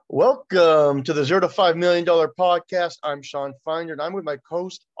Welcome to the $0 to $5 million podcast. I'm Sean Finder, and I'm with my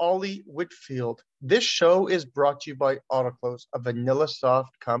co-host, Ollie Whitfield. This show is brought to you by AutoClose, a vanilla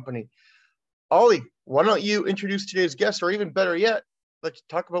soft company. Ollie, why don't you introduce today's guest, or even better yet, let's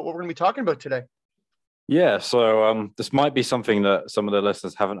talk about what we're going to be talking about today. Yeah, so this might be something that some of the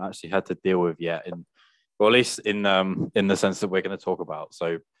listeners haven't actually had to deal with yet, or at least in the sense that we're going to talk about.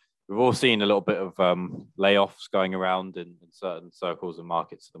 So we've all seen a little bit of layoffs going around in certain circles and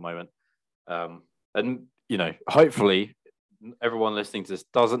markets at the moment. And, hopefully everyone listening to this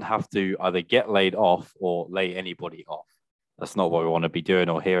doesn't have to either get laid off or lay anybody off. That's not what we want to be doing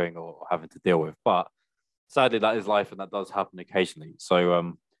or hearing or having to deal with. But sadly, that is life and that does happen occasionally.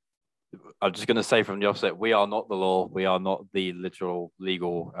 So I'm just going to say from the offset, we are not the law. We are not the literal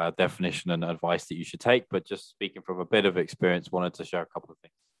legal definition and advice that you should take. But just speaking from a bit of experience, wanted to share a couple of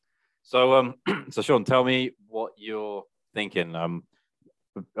things. So, so Sean, tell me what you're thinking.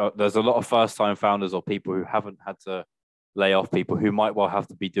 There's a lot of first-time founders or people who haven't had to lay off people who might well have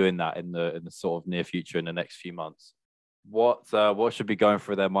to be doing that in the sort of near future in the next few months. What should be going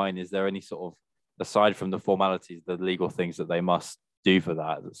through their mind? Is there any sort of, aside from the formalities, the legal things that they must do for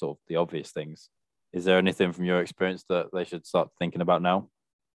that, the sort of the obvious things? Is there anything from your experience that they should start thinking about now?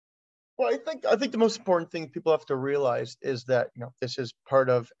 Well, I think the most important thing people have to realize is that this is part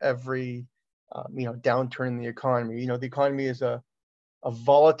of every downturn in the economy. The economy is a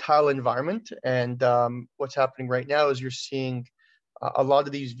volatile environment, and what's happening right now is you're seeing a lot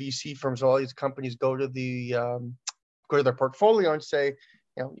of these VC firms, all these companies go to their portfolio and say,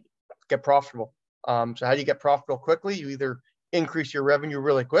 get profitable. So how do you get profitable quickly? You either increase your revenue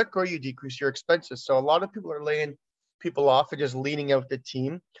really quick or you decrease your expenses. So a lot of people are laying people off and just leaning out the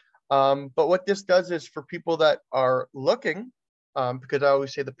team. But what this does is for people that are looking, because I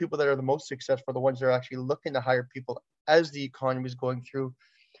always say the people that are the most successful are the ones that are actually looking to hire people as the economy is going through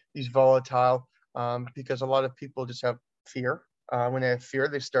these volatile, because a lot of people just have fear. When they have fear,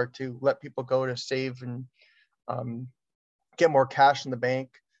 they start to let people go to save and get more cash in the bank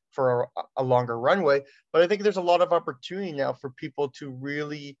for a longer runway. But I think there's a lot of opportunity now for people to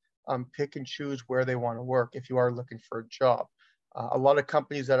really pick and choose where they want to work if you are looking for a job. A lot of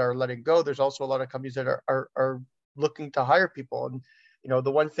companies that are letting go. There's also a lot of companies that are looking to hire people. And the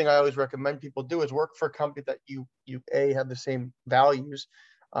one thing I always recommend people do is work for a company that you have the same values.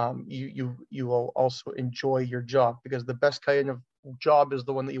 You will also enjoy your job, because the best kind of job is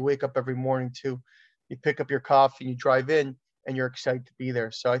the one that you wake up every morning to. You pick up your coffee and you drive in and you're excited to be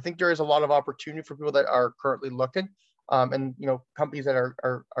there. So I think there is a lot of opportunity for people that are currently looking. And companies that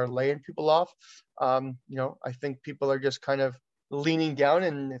are laying people off. I think people are just kind of leaning down,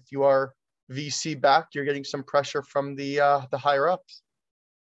 and if you are VC backed, you're getting some pressure from the higher ups.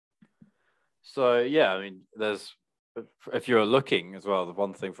 So yeah, I mean, if you're looking as well, the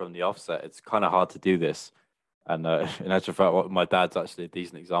one thing from the offset, it's kind of hard to do this. And in actual fact, my dad's actually a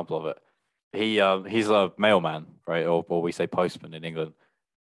decent example of it. He's a mailman, right, or we say postman in England.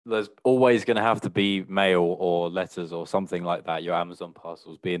 There's always going to have to be mail or letters or something like that, your Amazon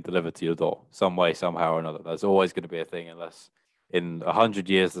parcels being delivered to your door some way, somehow or another. There's always going to be a thing, unless in 100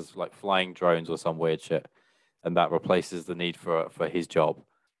 years there's like flying drones or some weird shit, and that replaces the need for his job.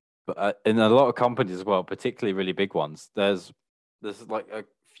 But in a lot of companies as well, particularly really big ones, there's like a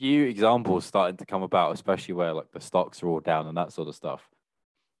few examples starting to come about, especially where like the stocks are all down and that sort of stuff.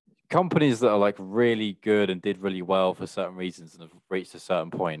 Companies that are like really good and did really well for certain reasons and have reached a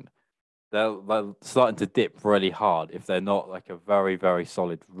certain point, they're starting to dip really hard if they're not like a very, very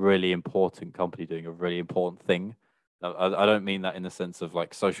solid, really important company doing a really important thing. Now, I don't mean that in the sense of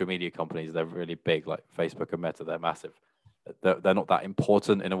like social media companies. They're really big, like Facebook and Meta. They're massive. They're not that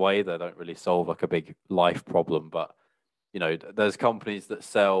important in a way. They don't really solve like a big life problem. But there's companies that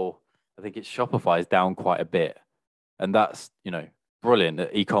sell. I think it's Shopify is down quite a bit, and that's brilliant.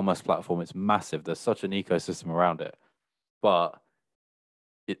 The e-commerce platform is massive. There's such an ecosystem around it, but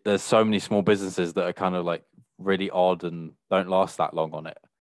there's so many small businesses that are kind of like really odd and don't last that long on it.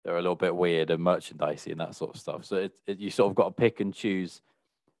 They're a little bit weird and merchandisey and that sort of stuff. So you sort of got to pick and choose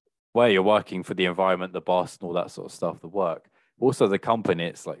where you're working for the environment, the boss, and all that sort of stuff, the work. Also, the company,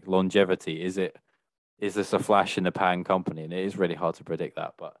 it's like longevity. Is this a flash in the pan company? And it is really hard to predict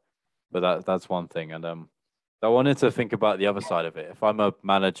that, but that's one thing. And I wanted to think about the other side of it. If I'm a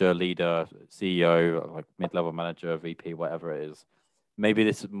manager, leader, CEO, like mid-level manager, VP, whatever it is, maybe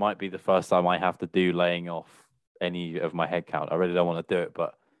this might be the first time I have to do laying off any of my headcount. I really don't want to do it,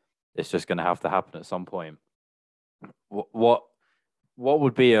 but it's just going to have to happen at some point. What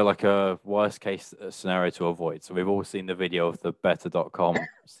would be a worst case scenario to avoid? So we've all seen the video of the Better.com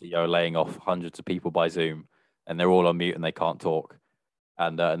CEO laying off hundreds of people by Zoom, and they're all on mute and they can't talk.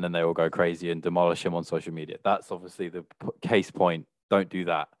 and then they will go crazy and demolish him on social media. That's obviously the case point. Don't do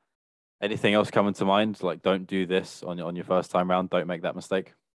that. Anything else coming to mind? Like, don't do this on your first time round. Don't make that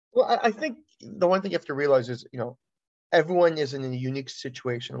mistake. Well, I think the one thing you have to realize is, everyone is in a unique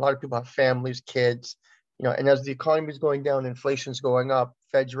situation. A lot of people have families, kids, and as the economy is going down, inflation's going up,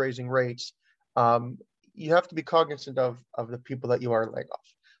 Fed's raising rates. Um, you have to be cognizant of the people that you are laying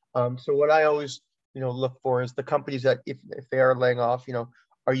off. So what I always, look for is the companies that if they are laying off,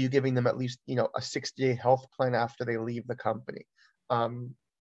 are you giving them at least, a 60-day health plan after they leave the company?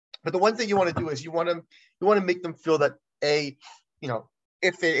 But the one thing you want to do is you want to make them feel that you know,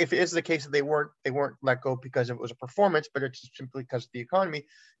 if it is the case that they weren't let go because it was a performance, but it's simply because of the economy,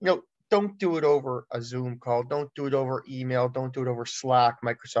 don't do it over a Zoom call, don't do it over email, don't do it over Slack,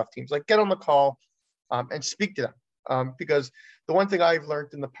 Microsoft Teams. Like, get on the call and speak to them. Because the one thing I've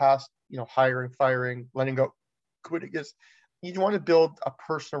learned in the past, hiring, firing, letting go, quitting, is you want to build a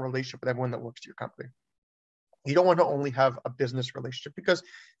personal relationship with everyone that works at your company. You don't want to only have a business relationship, because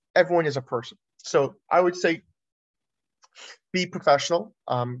everyone is a person. So I would say be professional,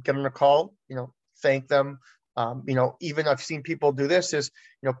 get on a call, thank them. Even I've seen people do this is,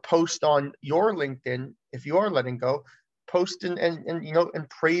 post on your LinkedIn, if you are letting go, post and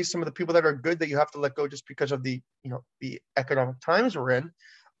praise some of the people that are good that you have to let go just because of the economic times we're in,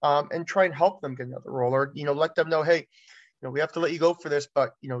 and try and help them get another role, or, let them know, hey, we have to let you go for this,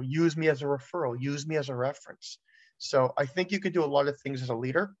 but, use me as a referral, use me as a reference. So I think you could do a lot of things as a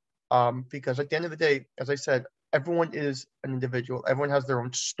leader, because at the end of the day, as I said, everyone is an individual. Everyone has their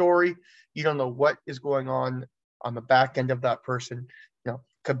own story. You don't know what is going on the back end of that person.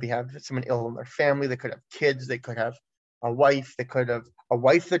 Could be have someone ill in their family. They could have kids. They could have a wife. They could have a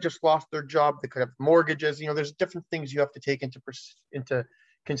wife that just lost their job. They could have mortgages. There's different things you have to take into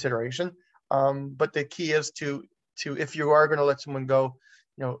consideration. But the key is to if you are going to let someone go,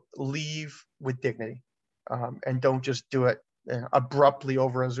 leave with dignity, and don't just do it abruptly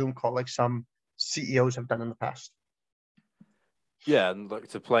over a Zoom call like some CEOs have done in the past. Yeah, and look,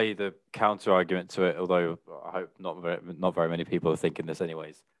 to play the counter argument to it, although I hope not very many people are thinking this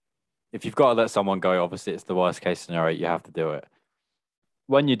anyways. If you've got to let someone go, obviously it's the worst case scenario. You have to do it.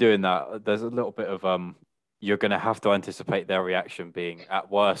 When you're doing that, there's a little bit of you're going to have to anticipate their reaction being at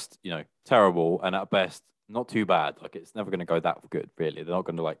worst, terrible, and at best not too bad. Like, it's never going to go that good, really. They're not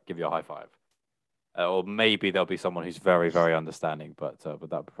going to like give you a high five, or maybe there'll be someone who's very, very understanding, but that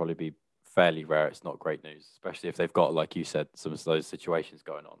would probably be fairly rare. It's not great news, especially if they've got, like you said, some of those situations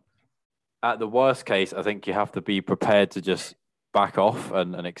going on. At the worst case, I think you have to be prepared to just back off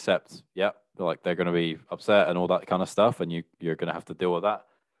and accept, like they're going to be upset and all that kind of stuff, and you're going to have to deal with that.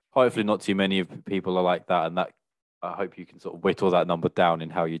 Hopefully not too many of people are like that, and that I hope you can sort of whittle that number down in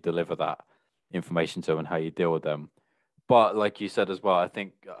how you deliver that information to them and how you deal with them. But like you said as well, I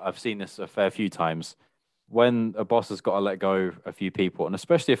think I've seen this a fair few times when a boss has got to let go a few people, and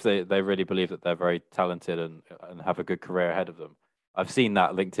especially if they really believe that they're very talented and have a good career ahead of them. I've seen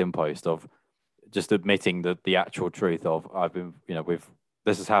that LinkedIn post of just admitting the actual truth of, I've been,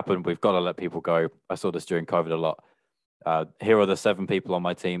 this has happened. We've got to let people go. I saw this during COVID a lot. Here are the 7 people on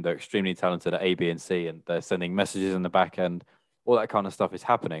my team. They're extremely talented at A, B, and C, and they're sending messages in the back end. All that kind of stuff is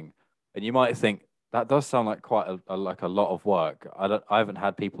happening. And you might think, that does sound like quite a lot of work. I haven't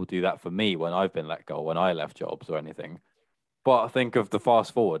had people do that for me when I've been let go, when I left jobs or anything. But I think of the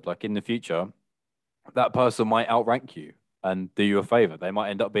fast forward, like in the future, that person might outrank you and do you a favor. They might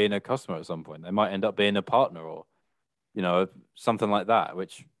end up being a customer at some point. They might end up being a partner, or, something like that,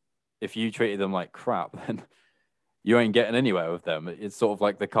 which if you treated them like crap, then you ain't getting anywhere with them. It's sort of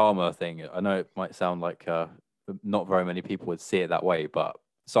like the karma thing. I know it might sound like not very many people would see it that way, but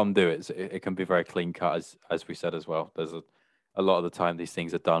some do. It can be very clean cut, as we said as well. There's a lot of the time these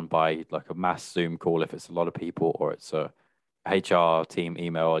things are done by like a mass Zoom call if it's a lot of people, or it's a HR team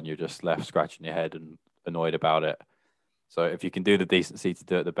email and you're just left scratching your head and annoyed about it. So if you can do the decency to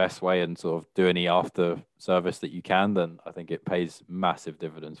do it the best way and sort of do any after service that you can, then I think it pays massive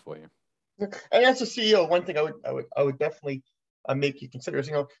dividends for you. And as a CEO, one thing I would definitely make you consider is,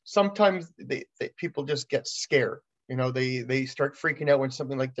 sometimes people just get scared. They start freaking out when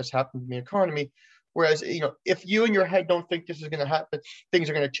something like this happens in the economy. Whereas, if you in your head don't think this is going to happen, things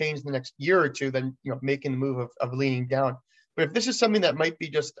are going to change in the next year or two, then, making the move of leaning down. But if this is something that might be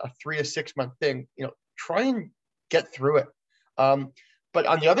just a 3 to 6 month thing, try and get through it. But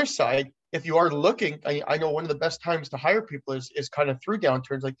on the other side, if you are looking, I know one of the best times to hire people is kind of through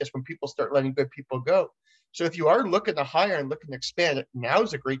downturns like this, when people start letting good people go. So if you are looking to hire and looking to expand, now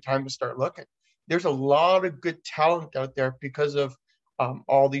is a great time to start looking. There's a lot of good talent out there because of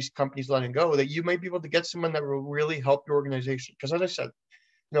all these companies letting go, that you might be able to get someone that will really help your organization. Because as I said,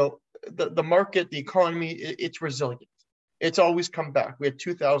 You know, the market, the economy, it's resilient. It's always come back. We had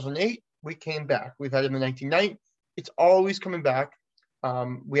 2008, we came back. We've had it in the 1990s. It's always coming back.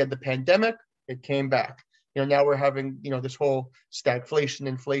 We had the pandemic, it came back. You know, now we're having, you know, this whole stagflation,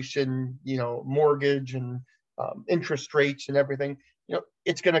 inflation, you know, mortgage and interest rates and everything. You know,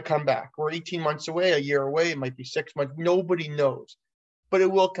 it's going to come back. We're 18 months away, a year away, it might be 6 months. Nobody knows, but it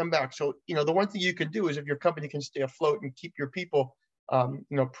will come back. So, you know, the one thing you can do is if your company can stay afloat and keep your people, you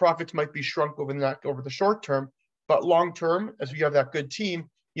know, profits might be shrunk over the short term, but long term, as you have that good team,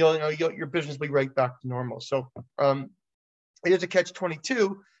 your business will be right back to normal. So it is a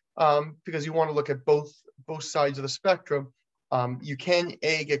catch-22 because you want to look at both sides of the spectrum. You can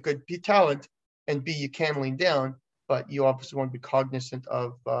A, get good talent, and B, you can lean down, but you obviously want to be cognizant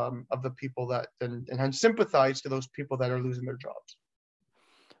of the people that and sympathize to those people that are losing their jobs.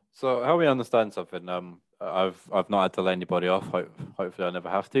 So help me understand something. I've not had to lay anybody off. Hopefully, I never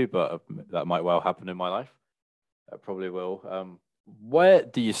have to, but that might well happen in my life. That probably will. Where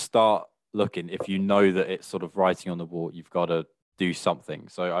do you start looking if you know that it's sort of writing on the wall? You've got to do something.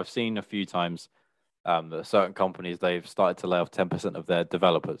 So I've seen a few times that certain companies, they've started to lay off 10% of their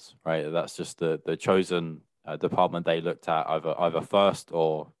developers. Right, that's just the chosen department they looked at either first,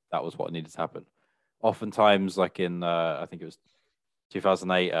 or that was what needed to happen. Oftentimes, like in I think it was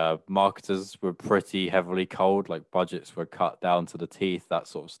 2008, marketers were pretty heavily cold, like budgets were cut down to the teeth, that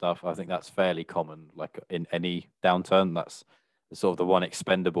sort of stuff. I think that's fairly common, like in any downturn. That's sort of the one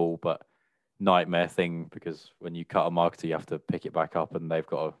expendable but nightmare thing, because when you cut a marketer, you have to pick it back up, and they've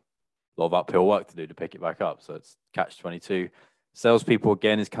got a lot of uphill work to do to pick it back up. So it's catch-22. Salespeople,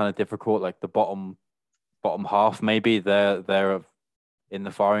 again, is kind of difficult. Like the bottom half, maybe they're in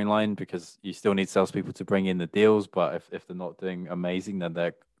the firing line, because you still need salespeople to bring in the deals. But if they're not doing amazing, then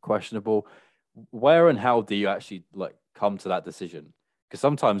they're questionable. Where and how do you actually like come to that decision? Because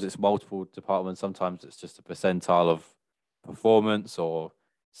sometimes it's multiple departments, sometimes it's just a percentile of performance or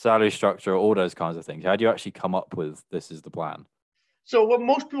salary structure, all those kinds of things. How do you actually come up with this is the plan? So what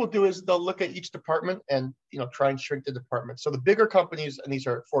most people do is they'll look at each department and, you know, try and shrink the department. So the bigger companies, and these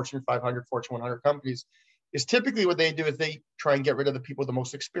are Fortune 500, Fortune 100 companies, is typically what they do is they try and get rid of the people with the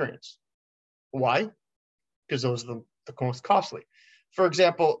most experience. Why? Because those are the most costly. For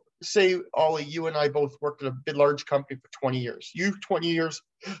example, say, Ollie, you and I both worked at a big, large company for 20 years. You 20 years,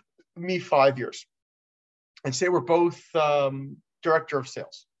 me 5 years. And say we're both director of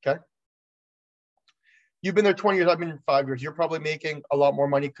sales, okay? You've been there 20 years, I've been 5 years. You're probably making a lot more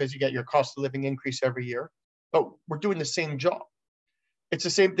money because you get your cost of living increase every year, but we're doing the same job. It's the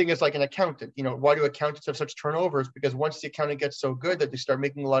same thing as like an accountant. You know, why do accountants have such turnovers? Because once the accountant gets so good that they start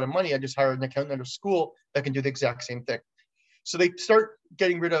making a lot of money, I just hired an accountant out of school that can do the exact same thing. So they start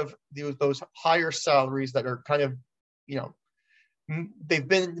getting rid of those higher salaries that are kind of, you know, they've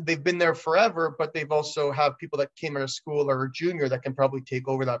been there forever, but they've also have people that came out of school or a junior that can probably take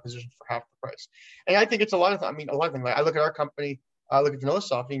over that position for half the price. And I think it's a lot of things. Like I look at our company, I look at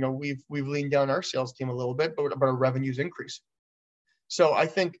VanillaSoft, you know, we've leaned down our sales team a little bit, but our revenue's increasing. So I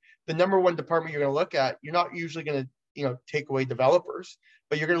think the number one department you're going to look at, you're not usually going to, you know, take away developers,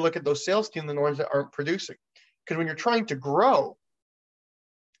 but you're going to look at those sales teams and the ones that aren't producing. Because when you're trying to grow,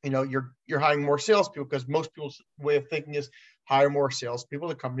 you know, you're hiring more salespeople, because most people's way of thinking is hire more salespeople,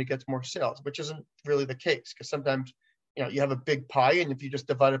 the company gets more sales, which isn't really the case. Because sometimes, you know, you have a big pie, and if you just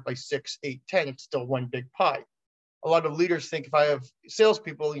divide it by 6, 8, 10, it's still one big pie. A lot of leaders think if I have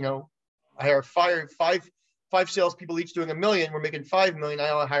salespeople, you know, I hire five salespeople each doing $1 million, we're making $5 million. I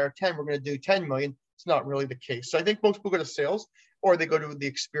only hire 10, we're going to do 10 million. It's not really the case. So I think most people go to sales, or they go to the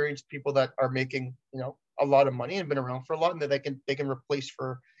experienced people that are making, you know, a lot of money and been around for a lot, and that they can replace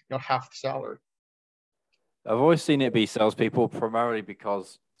for, you know, half the salary. I've always seen it be salespeople, primarily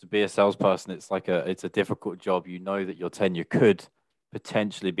because to be a salesperson, it's a difficult job. You know that your tenure could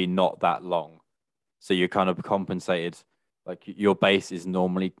potentially be not that long, so you're kind of compensated. Like your base is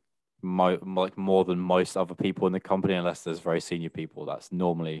normally like more than most other people in the company, unless there's very senior people. That's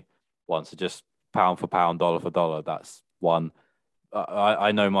normally one. So just pound for pound, dollar for dollar, that's one.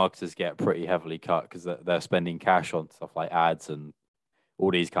 I know marketers get pretty heavily cut because they're spending cash on stuff like ads and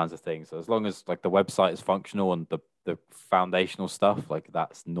all these kinds of things. So as long as like the website is functional and the foundational stuff, like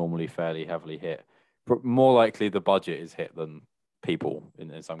that's normally fairly heavily hit. More likely the budget is hit than people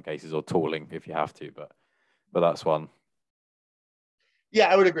in some cases, or tooling if you have to, but that's one. Yeah,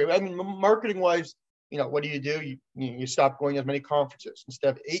 I would agree. I mean, marketing wise, you know, what do? You stop going to as many conferences. Instead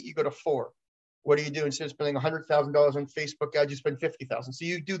of 8, you go to 4. What do? Instead of spending $100,000 on Facebook ads, you spend 50,000. So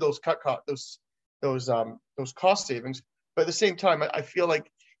you do those those cost savings. But at the same time, I feel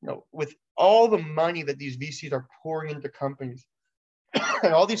like, you know, with all the money that these VCs are pouring into companies,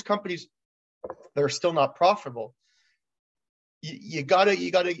 and all these companies that are still not profitable, you gotta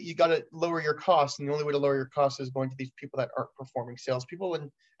lower your costs, and the only way to lower your costs is going to these people that aren't performing, salespeople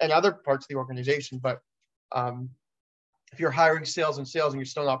and other parts of the organization. But if you're hiring sales and you're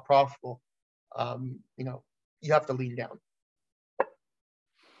still not profitable, you have to lean down.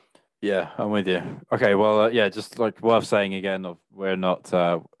 Yeah, I'm with you. Okay, well, yeah, just like worth saying again, we're not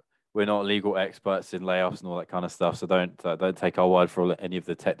legal experts in layoffs and all that kind of stuff, so don't take our word for any of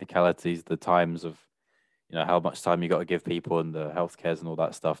the technicalities, the times of how much time you got to give people and the healthcares and all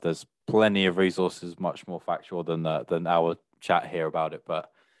that stuff. There's plenty of resources, much more factual than our chat here about it. But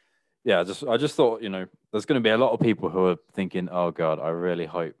yeah, I just thought there's going to be a lot of people who are thinking, oh God, I really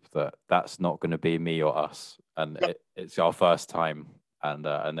hope that that's not going to be me or us, and it's our first time. And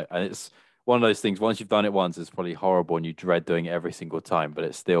it's one of those things. Once you've done it once, it's probably horrible, and you dread doing it every single time. But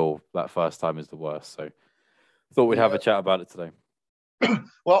it's still, that first time is the worst. So, thought we'd have a chat about it today.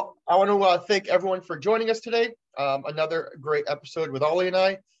 Well, I want to thank everyone for joining us today. Another great episode with Ollie and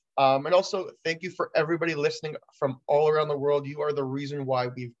I. And also, thank you for everybody listening from all around the world. You are the reason why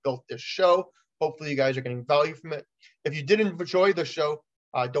we've built this show. Hopefully, you guys are getting value from it. If you didn't enjoy the show,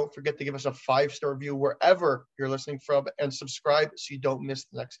 don't forget to give us a 5-star review wherever you're listening from, and subscribe so you don't miss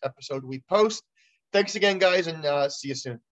the next episode we post. Thanks again, guys, and see you soon.